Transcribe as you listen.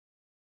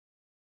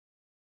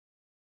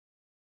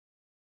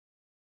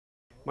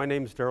My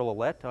name is Darryl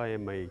Ouellette. I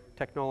am a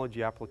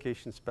technology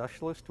application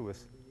specialist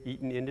with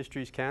Eaton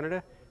Industries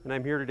Canada, and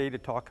I'm here today to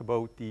talk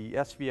about the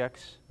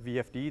SVX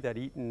VFD that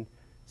Eaton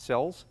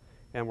sells,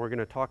 and we're going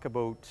to talk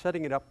about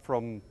setting it up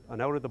from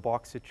an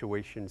out-of-the-box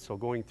situation, so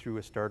going through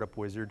a startup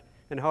wizard,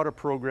 and how to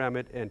program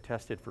it and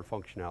test it for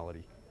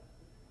functionality.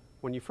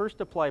 When you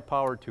first apply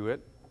power to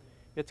it,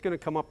 it's going to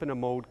come up in a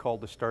mode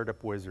called the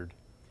startup wizard.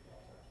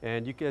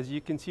 And as you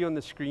can see on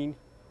the screen,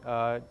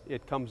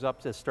 it comes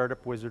up as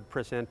Startup Wizard,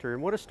 press enter.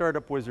 And what a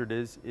Startup Wizard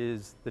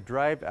is the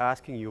drive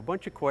asking you a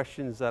bunch of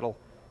questions that'll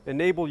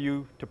enable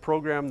you to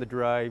program the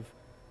drive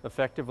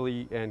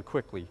effectively and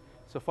quickly.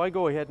 So if I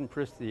go ahead and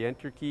press the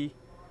enter key,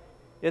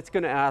 it's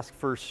going to ask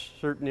for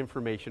certain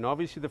information.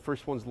 Obviously the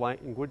first one's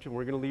language, and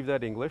we're going to leave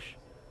that English.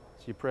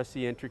 So you press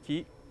the enter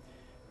key.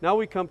 Now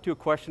we come to a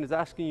question that's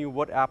asking you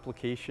what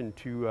application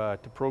to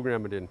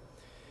program it in.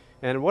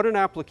 And what an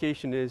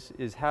application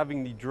is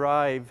having the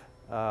drive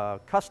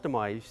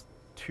customized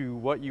to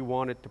what you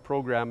want it to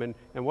program in.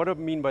 And what I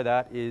mean by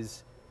that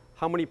is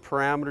how many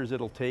parameters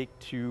it'll take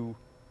to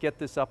get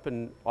this up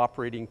and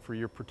operating for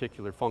your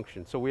particular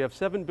function. So we have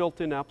 7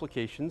 built-in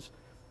applications.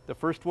 The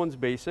first one's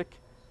basic,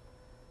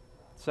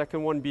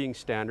 second one being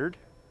standard,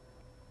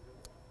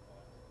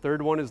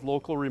 third one is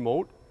local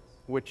remote,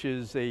 which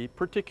is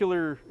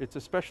it's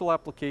a special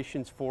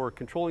applications for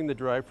controlling the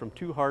drive from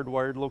 2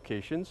 hardwired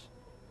locations.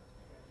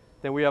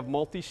 Then we have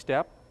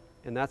multi-step,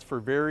 and that's for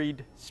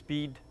varied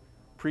speed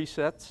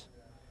presets,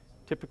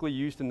 typically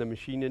used in the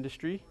machine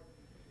industry.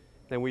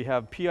 Then we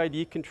have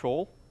PID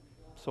control.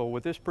 So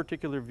with this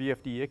particular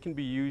VFD, it can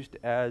be used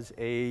as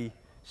a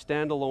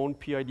standalone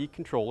PID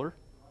controller.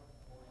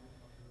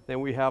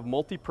 Then we have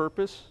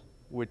multi-purpose,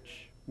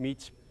 which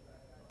meets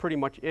pretty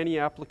much any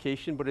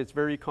application, but it's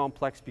very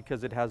complex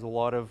because it has a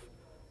lot of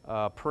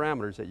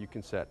parameters that you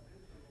can set.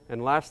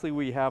 And lastly,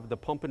 we have the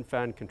pump and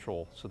fan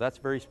control. So that's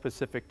very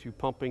specific to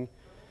pumping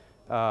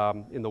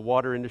in the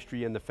water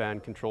industry and the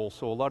fan control,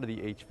 so a lot of the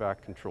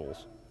HVAC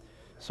controls.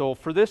 So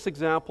for this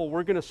example,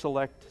 we're going to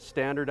select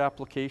standard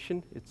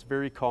application. It's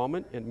very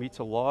common. It meets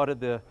a lot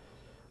of the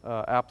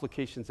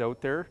applications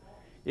out there.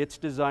 It's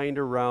designed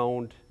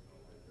around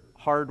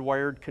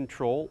hardwired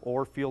control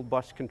or field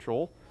bus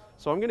control.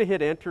 So I'm going to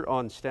hit enter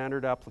on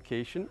standard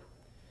application.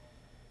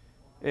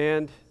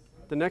 And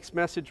the next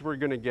message we're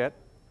going to get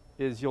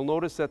is you'll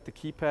notice that the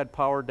keypad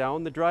powered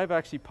down. The drive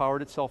actually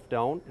powered itself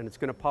down, and it's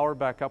going to power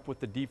back up with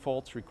the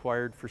defaults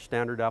required for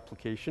standard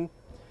application.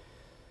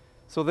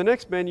 So the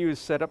next menu is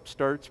Setup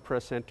Starts,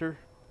 press enter.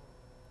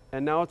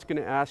 And now it's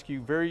going to ask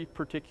you very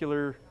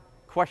particular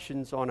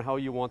questions on how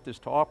you want this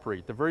to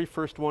operate. The very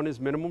first one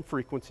is minimum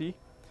frequency,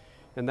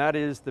 and that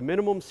is the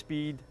minimum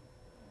speed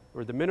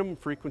or the minimum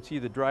frequency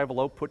the drive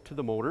will output to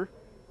the motor.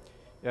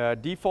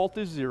 Default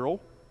is 0.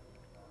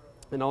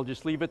 And I'll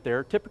just leave it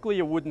there. Typically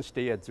it wouldn't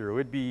stay at 0.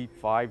 It'd be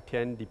 5,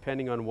 10,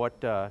 depending on what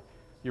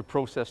your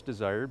process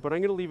desired, but I'm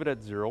going to leave it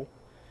at 0.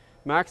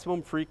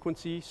 Maximum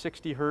frequency,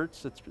 60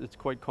 hertz. It's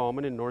quite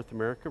common in North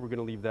America. We're going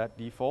to leave that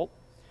default.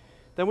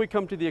 Then we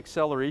come to the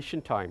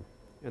acceleration time,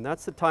 and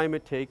that's the time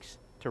it takes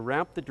to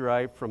ramp the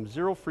drive from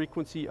 0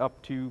 frequency up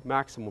to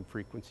maximum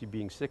frequency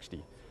being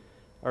 60.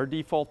 Our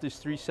default is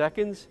 3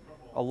 seconds.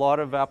 A lot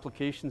of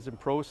applications and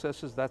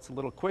processes, that's a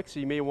little quick, so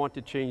you may want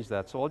to change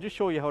that. So I'll just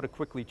show you how to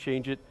quickly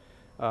change it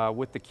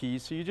with the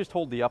keys. So you just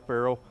hold the up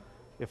arrow.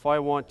 If I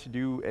want to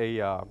do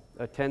a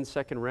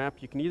 10-second ramp,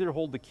 you can either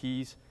hold the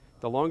keys.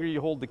 The longer you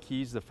hold the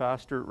keys, the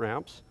faster it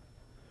ramps.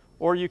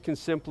 Or you can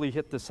simply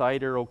hit the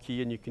side arrow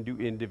key and you can do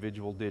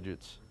individual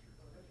digits.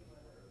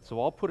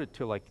 So I'll put it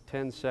to like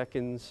 10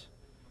 seconds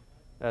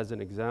as an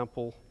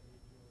example.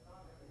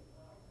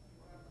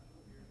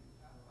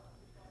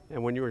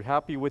 And when you're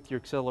happy with your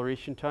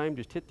acceleration time,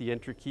 just hit the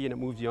enter key and it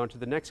moves you on to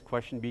the next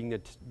question, being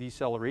the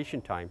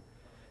deceleration time.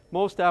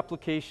 Most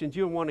applications,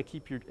 you want to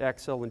keep your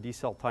accel and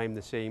decel time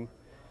the same.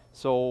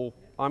 So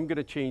I'm going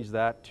to change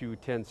that to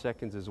 10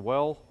 seconds as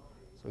well.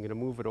 So I'm going to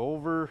move it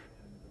over.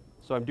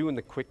 So I'm doing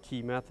the quick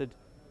key method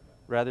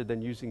rather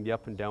than using the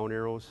up and down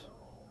arrows.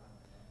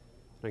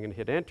 I'm going to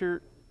hit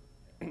enter.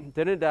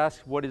 Then it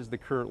asks what is the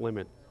current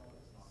limit.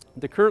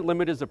 The current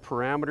limit is a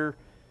parameter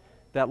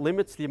that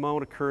limits the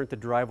amount of current the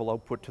drive will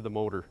output to the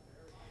motor.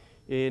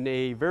 In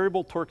a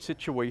variable torque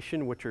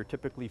situation, which are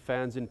typically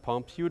fans and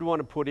pumps, you would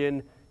want to put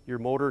in your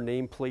motor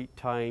nameplate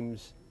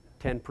times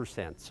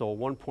 10%, so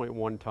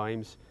 1.1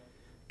 times.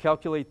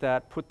 Calculate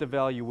that, put the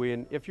value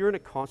in. If you're in a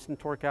constant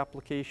torque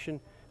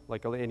application,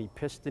 like any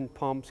piston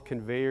pumps,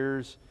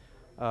 conveyors,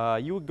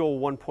 you would go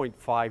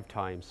 1.5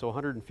 times, so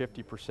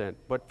 150%.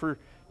 But for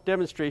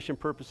demonstration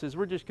purposes,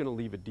 we're just going to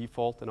leave it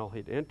default, and I'll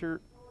hit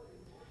enter.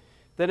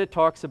 Then it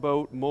talks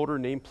about motor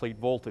nameplate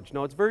voltage.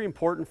 Now it's very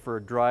important for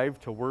a drive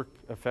to work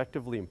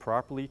effectively and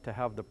properly to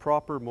have the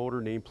proper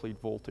motor nameplate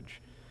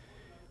voltage.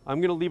 I'm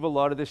going to leave a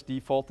lot of this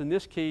default. In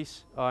this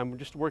case, I'm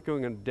just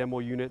working on a demo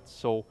unit,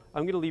 so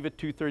I'm going to leave it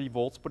 230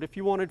 volts, but if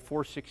you wanted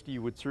 460,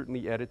 you would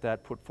certainly edit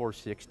that, put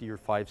 460 or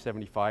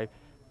 575,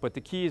 but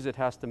the key is it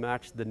has to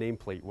match the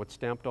nameplate, what's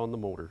stamped on the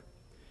motor.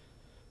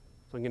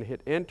 So I'm going to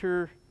hit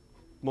enter,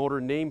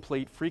 Motor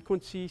nameplate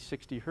frequency,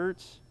 60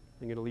 Hertz.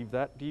 I'm going to leave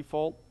that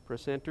default,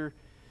 press enter.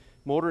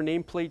 Motor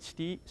nameplate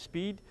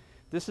speed.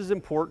 This is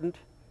important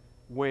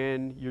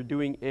when you're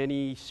doing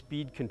any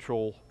speed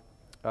control.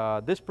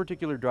 This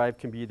particular drive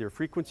can be either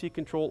frequency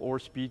control or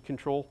speed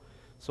control.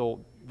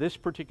 So this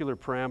particular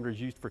parameter is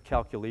used for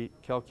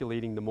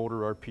calculating the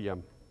motor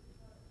RPM.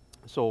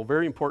 So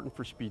very important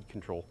for speed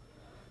control.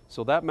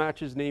 So that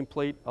matches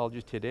nameplate. I'll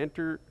just hit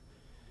enter.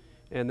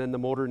 And then the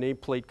motor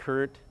nameplate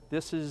current.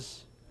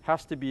 This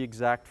has to be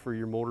exact for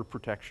your motor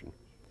protection.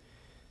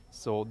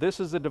 So this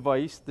is a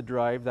device, the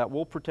drive, that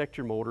will protect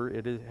your motor.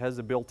 It has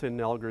a built-in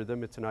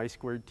algorithm. It's an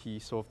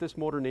I²T. So if this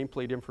motor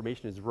nameplate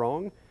information is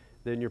wrong,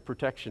 then your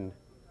protection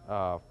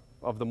of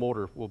the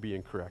motor will be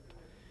incorrect.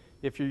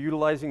 If you're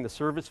utilizing the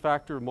service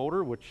factor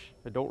motor, which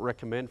I don't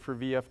recommend for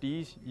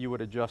VFDs, you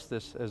would adjust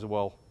this as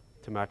well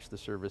to match the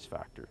service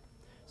factor.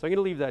 So I'm going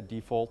to leave that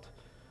default,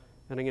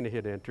 and I'm going to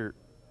hit enter.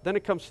 Then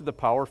it comes to the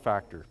power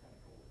factor.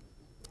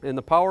 And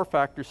the power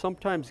factor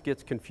sometimes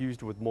gets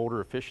confused with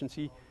motor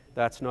efficiency.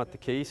 That's not the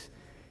case.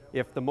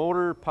 If the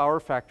motor power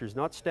factor is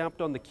not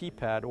stamped on the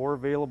keypad or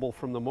available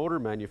from the motor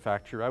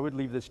manufacturer, I would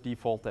leave this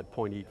default at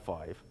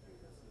 0.85.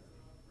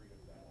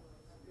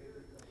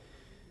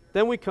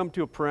 Then we come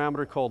to a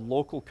parameter called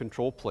local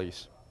control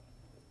place.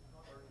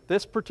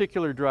 This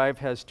particular drive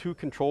has two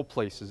control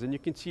places, and you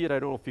can see it, I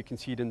don't know if you can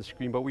see it in the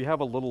screen, but we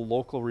have a little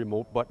local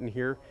remote button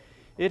here.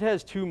 It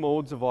has two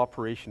modes of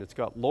operation. It's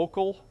got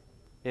local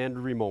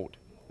and remote.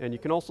 And you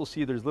can also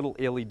see there's little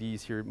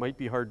LEDs here. It might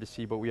be hard to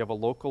see, but we have a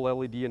local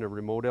LED and a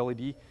remote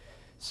LED.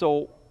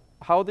 So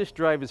how this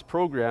drive is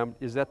programmed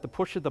is at the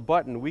push of the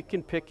button, we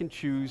can pick and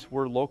choose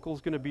where local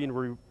is going to be and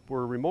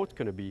where remote's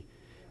going to be.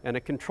 And a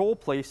control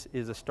place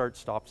is a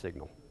start-stop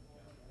signal.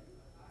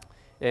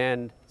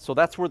 And so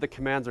that's where the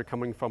commands are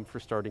coming from for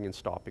starting and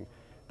stopping.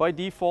 By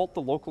default,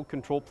 the local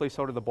control place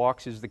out of the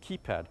box is the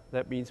keypad.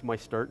 That means my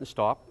start and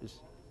stop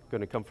is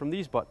going to come from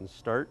these buttons,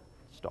 start,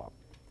 stop.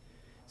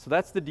 So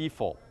that's the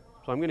default.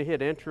 So I'm going to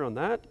hit enter on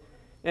that.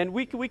 And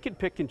we could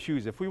pick and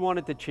choose. If we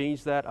wanted to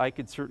change that, I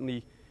could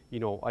certainly,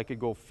 I could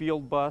go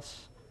field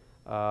bus,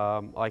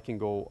 I can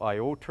go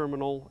I/O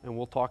terminal, and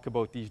we'll talk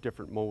about these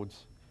different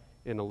modes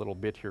in a little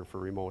bit here for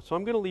remote. So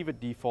I'm going to leave it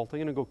default. I'm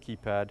going to go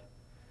keypad.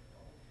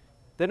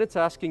 Then it's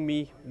asking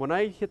me, when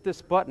I hit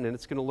this button and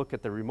it's going to look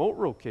at the remote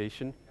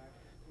location,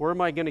 where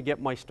am I going to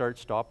get my start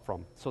stop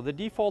from? So the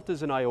default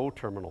is an I/O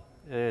terminal.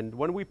 And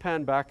when we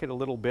pan back it a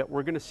little bit,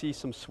 we're going to see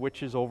some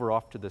switches over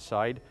off to the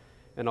side,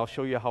 and I'll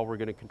show you how we're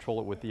going to control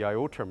it with the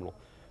I/O terminal.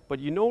 But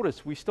you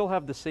notice we still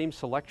have the same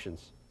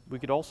selections. We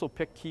could also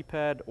pick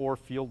keypad or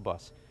field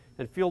bus.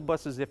 And field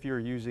bus is if you're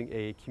using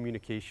a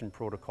communication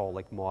protocol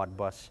like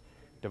Modbus,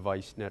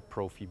 DeviceNet,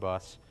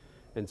 Profibus,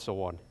 and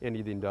so on, any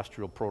of the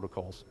industrial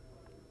protocols.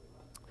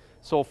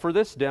 So for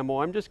this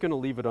demo, I'm just going to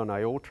leave it on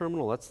I/O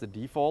terminal. That's the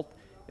default.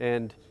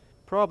 And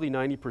probably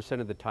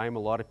 90% of the time, a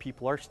lot of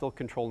people are still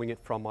controlling it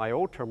from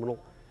I/O terminal.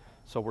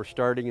 So we're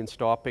starting and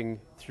stopping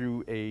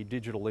through a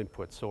digital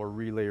input, so a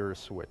relay or a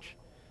switch.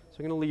 So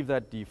I'm going to leave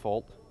that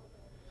default.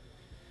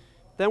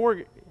 Then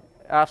we're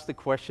asked the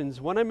questions,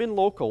 when I'm in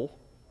local,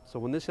 so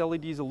when this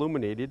LED is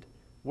illuminated,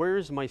 where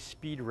is my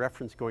speed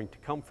reference going to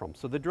come from?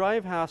 So the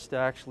drive has to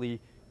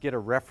actually get a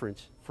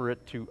reference for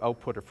it to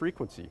output a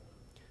frequency.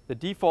 The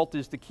default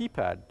is the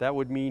keypad. That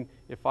would mean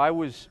if I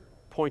was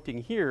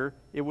pointing here,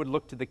 it would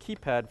look to the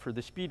keypad for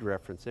the speed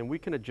reference, and we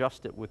can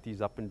adjust it with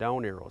these up and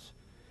down arrows.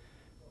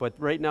 But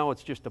right now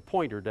it's just a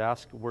pointer to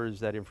ask where is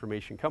that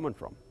information coming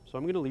from. So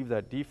I'm going to leave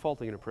that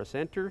default. I'm going to press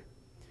enter.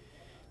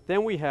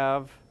 Then we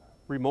have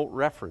remote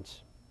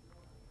reference.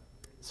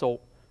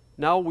 So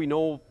now we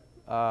know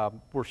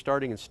we're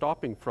starting and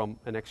stopping from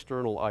an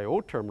external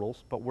I/O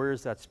terminals, but where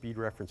is that speed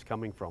reference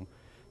coming from?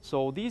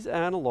 So these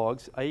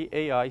analogs,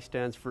 AI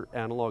stands for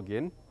analog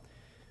in.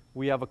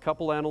 We have a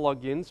couple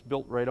analog ins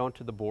built right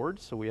onto the board.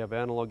 So we have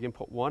analog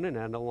input 1 and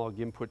analog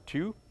input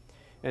 2.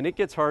 And it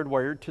gets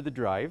hardwired to the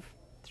drive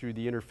through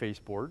the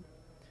interface board.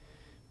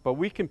 But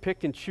we can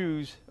pick and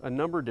choose a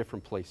number of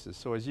different places.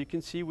 So as you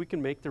can see, we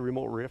can make the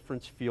remote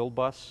reference field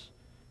bus.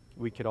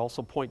 We could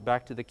also point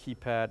back to the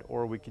keypad,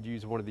 or we could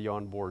use one of the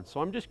onboards. So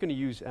I'm just going to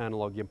use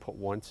analog input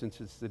 1 since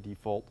it's the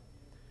default.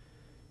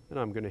 And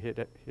I'm going to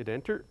hit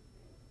enter.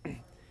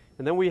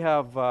 And then we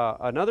have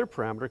another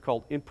parameter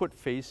called input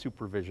phase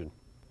supervision.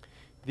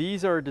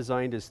 These are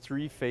designed as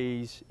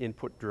 3-phase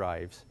input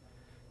drives.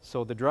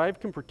 So the drive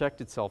can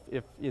protect itself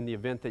if in the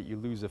event that you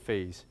lose a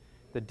phase.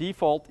 The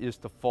default is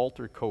to fault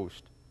or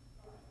coast.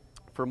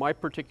 For my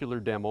particular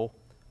demo,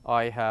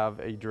 I have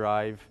a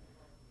drive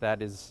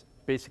that is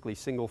basically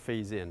single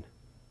phase in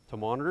to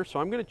monitor. So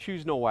I'm going to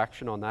choose no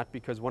action on that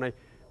because when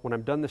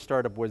I'm done the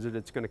startup wizard,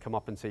 it's going to come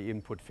up and say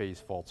input phase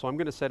fault. So I'm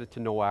going to set it to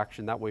no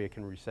action. That way I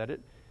can reset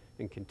it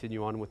and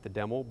continue on with the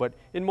demo. But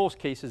in most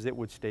cases, it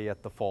would stay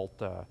at the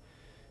fault.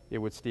 It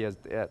would stay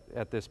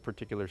at this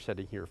particular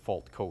setting here,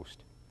 fault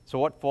coast. So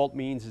what fault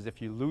means is if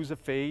you lose a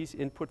phase,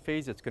 input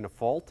phase, it's going to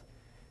fault,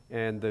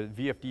 and the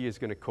VFD is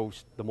going to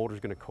coast, the motor is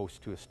going to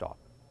coast to a stop.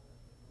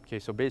 Okay,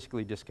 so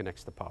basically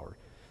disconnects the power.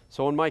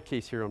 So in my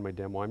case here on my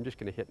demo, I'm just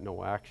going to hit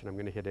no action. I'm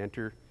going to hit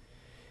enter.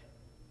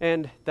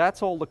 And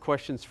that's all the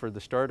questions for the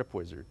startup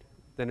wizard.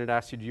 Then it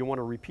asks you, do you want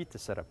to repeat the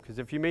setup? Because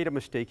if you made a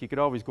mistake, you could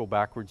always go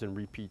backwards and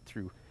repeat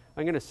through.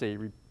 I'm going to say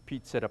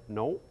repeat setup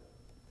no.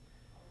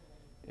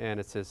 And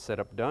it says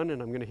setup done,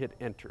 and I'm going to hit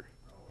enter.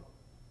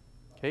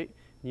 Okay,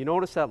 you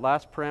notice that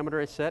last parameter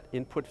I set,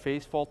 input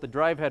phase fault, the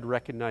drive had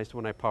recognized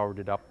when I powered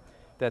it up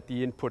that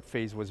the input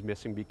phase was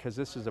missing because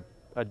this is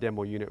a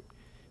demo unit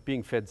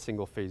being fed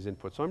single phase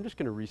input. So I'm just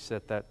going to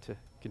reset that to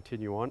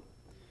continue on.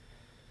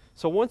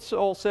 So once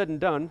all said and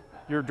done,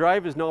 your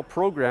drive is now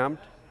programmed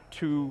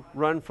to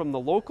run from the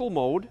local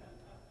mode.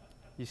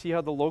 You see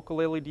how the local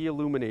LED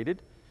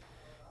illuminated?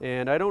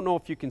 And I don't know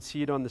if you can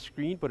see it on the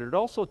screen, but it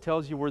also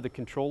tells you where the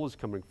control is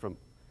coming from.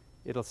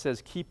 It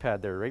says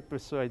keypad there, right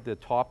beside the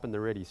top and the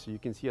ready. So you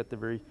can see at the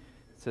very, it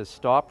says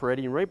stop,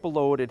 ready, and right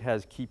below it, it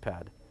has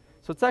keypad.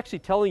 So it's actually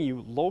telling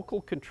you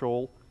local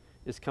control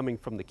is coming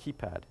from the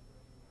keypad.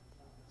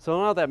 So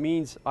now that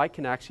means I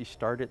can actually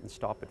start it and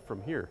stop it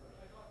from here.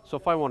 So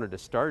if I wanted to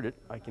start it,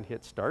 I can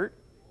hit start.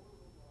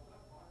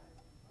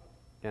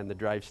 And the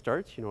drive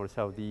starts. You notice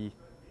how the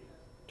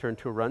turned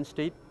to a run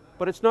state,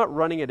 but it's not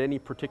running at any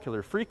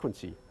particular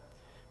frequency.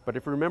 But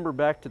if you remember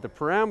back to the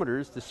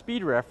parameters, the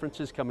speed reference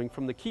is coming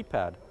from the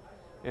keypad.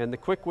 And the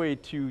quick way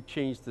to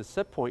change the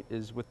set point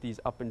is with these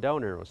up and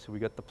down arrows. So we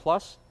got the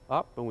plus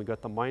up and we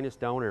got the minus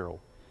down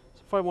arrow.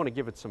 So if I want to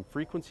give it some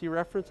frequency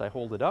reference, I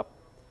hold it up.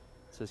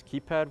 It says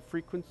keypad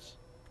frequency,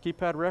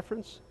 keypad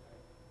reference.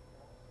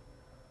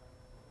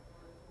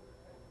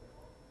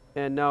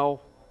 And now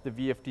the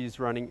VFD is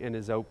running and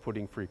is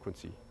outputting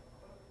frequency.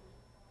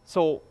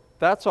 So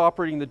that's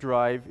operating the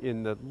drive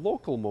in the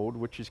local mode,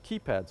 which is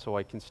keypad. So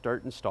I can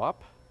start and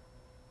stop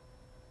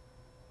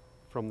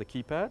from the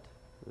keypad.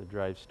 The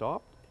drive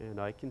stopped, and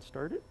I can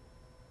start it,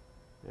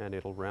 and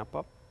it'll ramp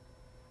up.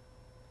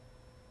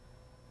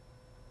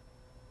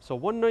 So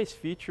one nice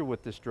feature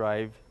with this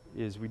drive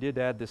is we did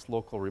add this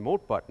local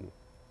remote button.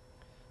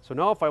 So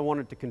now if I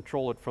wanted to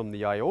control it from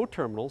the I/O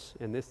terminals,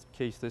 in this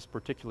case, this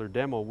particular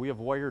demo, we have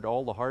wired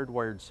all the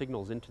hardwired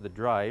signals into the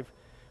drive.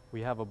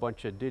 We have a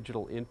bunch of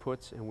digital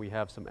inputs, and we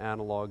have some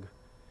analog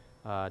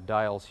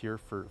dials here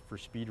for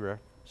speed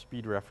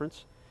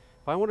reference.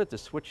 If I wanted to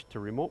switch to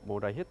remote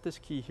mode, I hit this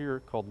key here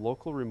called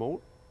local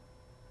remote,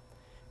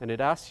 and it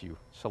asks you,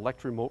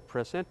 select remote,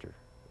 press enter.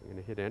 I'm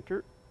going to hit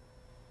enter.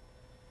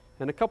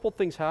 And a couple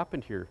things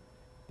happened here.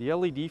 The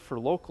LED for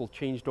local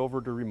changed over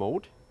to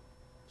remote.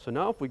 So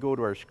now if we go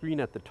to our screen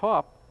at the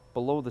top,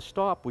 below the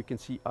stop, we can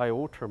see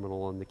I/O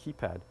terminal on the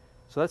keypad.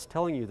 So that's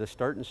telling you the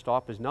start and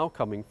stop is now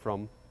coming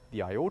from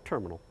the I/O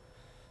terminal.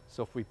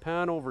 So if we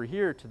pan over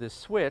here to this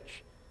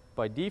switch,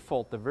 by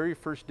default, the very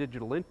first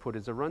digital input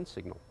is a run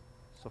signal.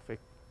 So if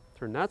I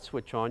turn that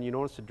switch on, you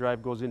notice the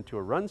drive goes into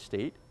a run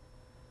state.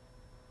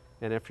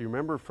 And if you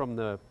remember from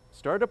the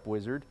startup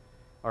wizard,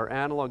 our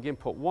analog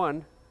input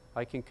 1,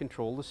 I can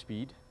control the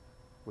speed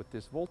with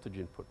this voltage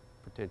input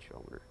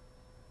potentiometer.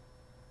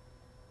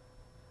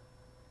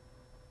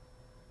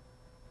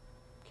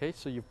 Okay,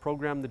 so you've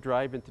programmed the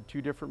drive into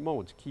two different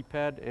modes,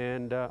 keypad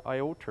and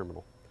I/O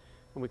terminal.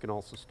 And we can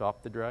also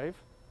stop the drive.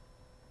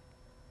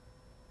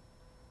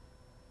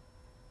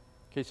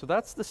 Okay, so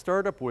that's the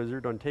startup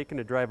wizard on taking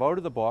a drive out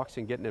of the box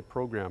and getting it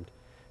programmed.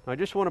 Now I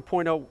just want to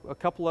point out a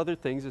couple other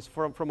things. Is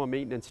from a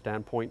maintenance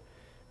standpoint.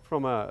 For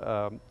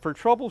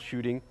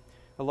troubleshooting,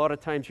 a lot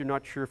of times you're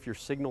not sure if your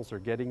signals are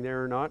getting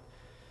there or not.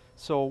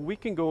 So we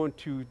can go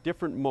into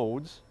different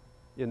modes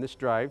in this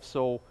drive.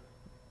 So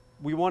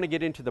we want to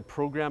get into the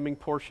programming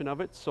portion of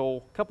it. So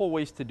a couple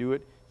ways to do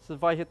it. So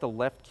if I hit the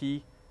left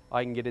key,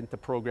 I can get into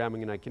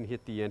programming, and I can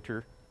hit the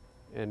enter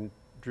and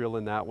drill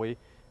in that way.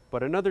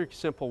 But another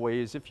simple way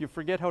is if you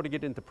forget how to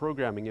get into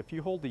programming, if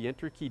you hold the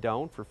enter key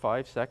down for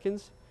 5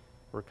 seconds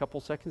or a couple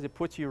seconds, it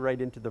puts you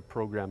right into the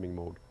programming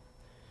mode.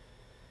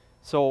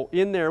 So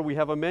in there we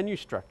have a menu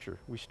structure.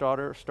 We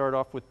start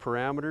off with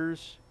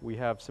parameters. We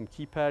have some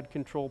keypad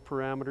control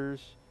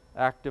parameters,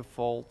 active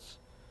faults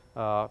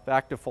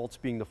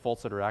being the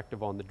faults that are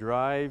active on the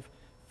drive,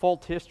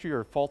 fault history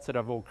or faults that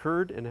have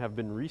occurred and have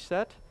been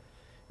reset.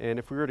 And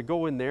if we were to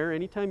go in there,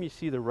 anytime you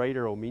see the right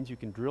arrow means you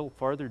can drill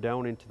farther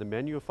down into the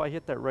menu. If I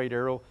hit that right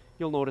arrow,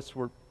 you'll notice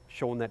we're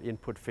showing that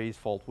input phase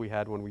fault we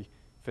had when we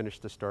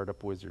finished the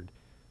startup wizard.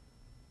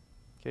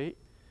 Okay.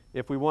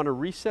 If we want to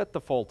reset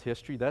the fault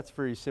history, that's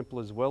very simple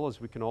as well,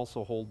 as we can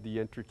also hold the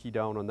enter key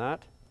down on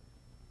that,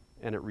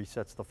 and it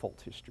resets the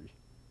fault history.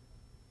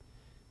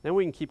 Then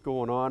we can keep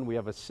going on. We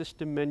have a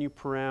system menu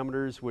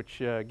parameters, which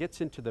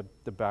gets into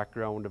the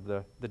background of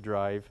the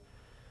drive.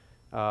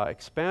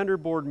 Expander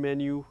board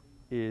menu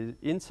is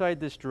inside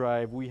this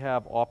drive. We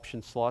have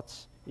option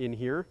slots in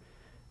here.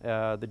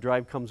 The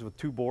drive comes with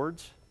 2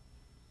 boards,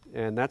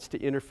 and that's to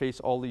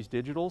interface all these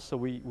digitals. So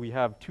we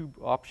have 2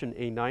 option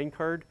A9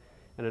 card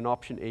and an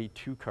option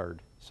A2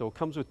 card. So it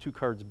comes with 2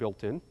 cards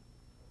built in.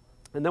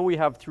 And then we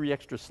have 3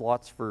 extra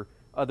slots for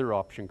other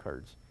option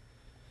cards.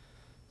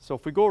 So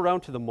if we go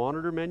around to the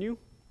monitor menu,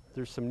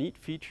 there's some neat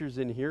features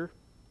in here.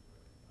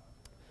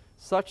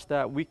 such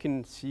that we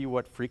can see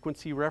what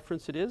frequency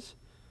reference it is.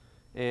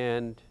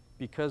 And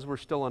because we're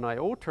still an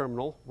I/O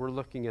terminal, we're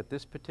looking at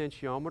this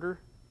potentiometer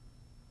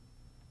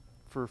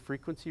for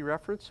frequency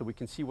reference, so we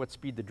can see what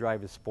speed the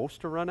drive is supposed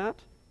to run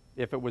at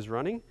if it was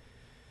running.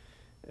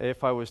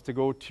 If I was to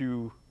go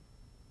to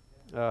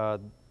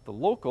the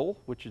local,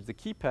 which is the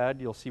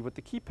keypad, you'll see what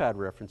the keypad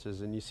reference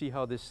is, and you see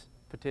how this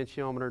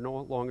potentiometer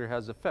no longer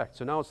has effect.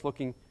 So now it's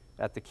looking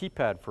at the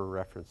keypad for a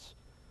reference.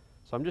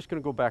 So I'm just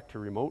going to go back to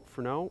remote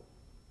for now,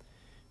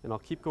 and I'll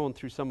keep going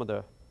through some of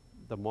the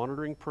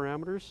monitoring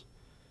parameters.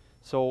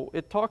 So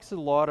it talks a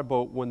lot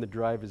about when the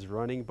drive is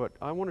running, but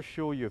I want to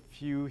show you a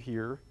few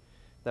here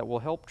that will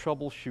help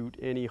troubleshoot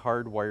any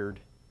hardwired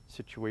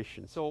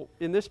situation. So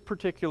in this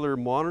particular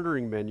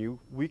monitoring menu,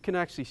 we can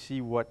actually see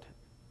what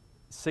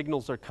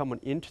signals are coming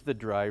into the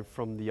drive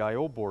from the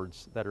I/O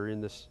boards that are in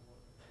this.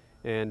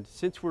 And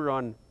since we're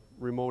on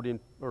remote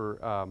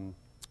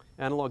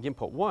analog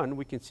input 1,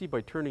 we can see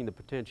by turning the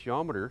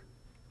potentiometer,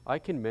 I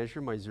can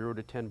measure my 0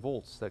 to 10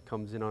 volts that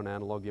comes in on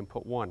analog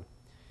input 1.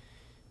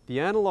 The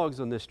analogs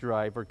on this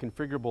drive are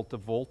configurable to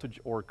voltage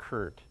or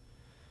current.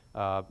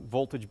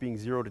 Voltage being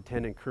 0 to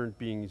 10 and current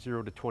being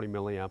 0 to 20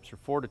 milliamps or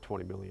 4 to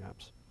 20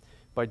 milliamps.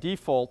 By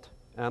default,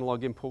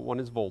 analog input 1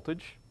 is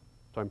voltage.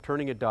 So I'm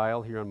turning a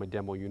dial here on my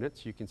demo unit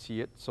so you can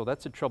see it. So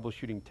that's a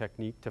troubleshooting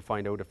technique to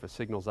find out if a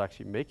signal is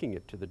actually making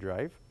it to the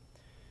drive.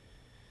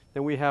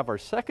 Then we have our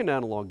second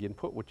analog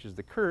input, which is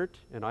the current,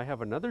 and I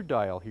have another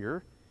dial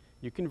here.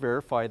 You can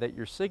verify that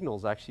your signal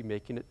is actually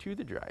making it to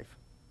the drive.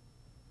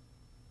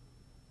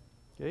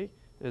 Okay,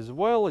 as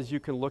well as you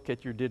can look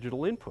at your digital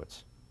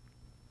inputs.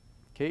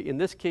 Okay, in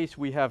this case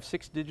we have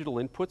 6 digital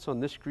inputs.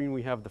 On this screen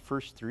we have the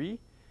first 3,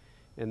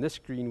 and this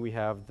screen we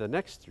have the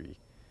next 3.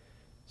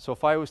 So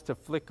if I was to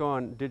flick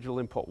on digital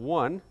input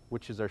 1,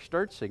 which is our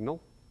start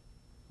signal,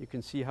 you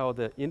can see how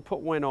the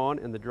input went on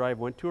and the drive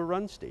went to a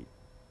run state.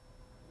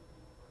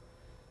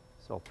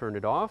 So I'll turn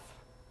it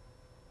off,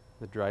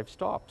 the drive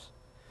stops.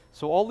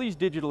 So all these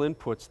digital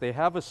inputs, they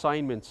have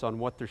assignments on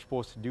what they're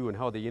supposed to do and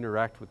how they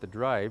interact with the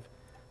drive,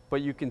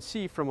 but you can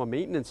see from a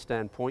maintenance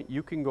standpoint,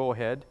 you can go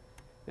ahead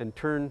and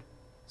turn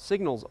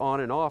signals on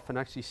and off and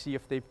actually see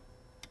if they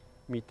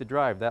meet the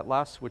drive. That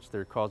last switch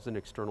there caused an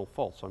external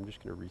fault, so I'm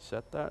just going to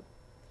reset that.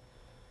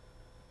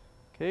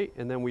 Okay,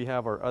 and then we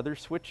have our other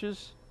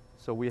switches.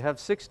 So we have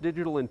 6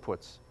 digital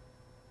inputs.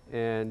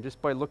 And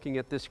just by looking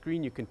at this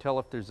screen, you can tell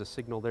if there's a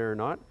signal there or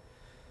not.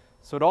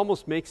 So it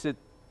almost makes it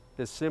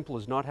as simple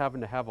as not having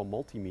to have a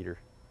multimeter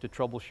to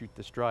troubleshoot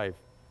this drive.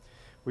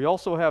 We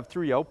also have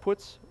 3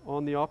 outputs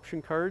on the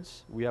option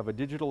cards. We have a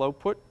digital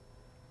output,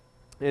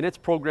 and it's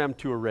programmed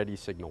to a ready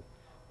signal.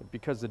 But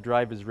because the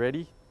drive is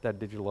ready, that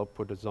digital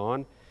output is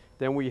on.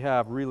 Then we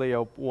have relay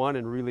out 1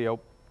 and relay out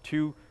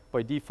 2.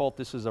 By default,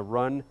 this is a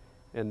run,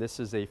 and this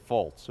is a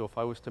fault. So if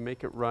I was to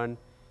make it run,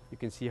 you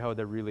can see how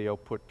the relay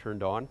output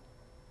turned on.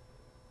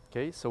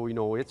 Okay, so we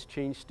know it's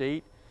changed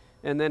state.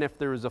 And then if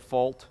there is a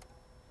fault,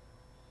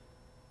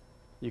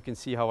 you can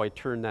see how I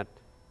turned that,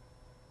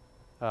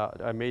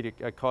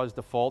 I caused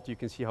the fault. You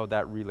can see how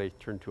that relay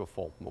turned to a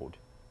fault mode.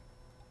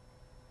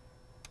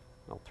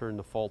 I'll turn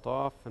the fault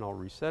off and I'll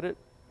reset it.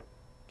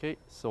 Okay,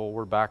 so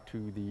we're back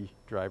to the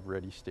drive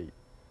ready state.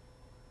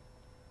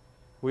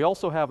 We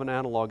also have an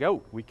analog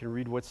out. We can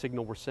read what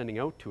signal we're sending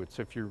out to it.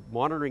 So if you're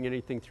monitoring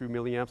anything through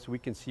milliamps, we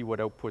can see what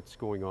output's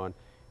going on.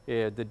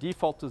 The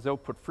default is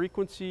output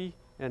frequency,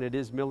 and it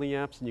is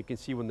milliamps, and you can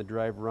see when the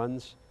drive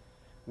runs,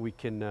 we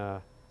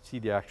can see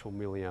the actual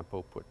milliamp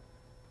output.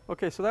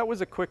 Okay, so that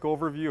was a quick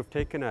overview of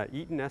taking an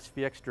Eaton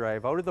SVX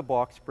drive out of the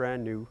box,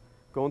 brand new,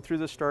 going through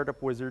the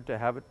StartUp wizard to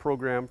have it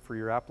programmed for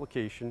your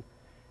application,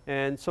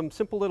 and some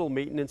simple little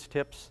maintenance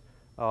tips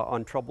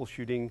on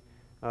troubleshooting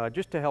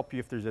just to help you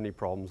if there's any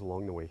problems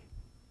along the way.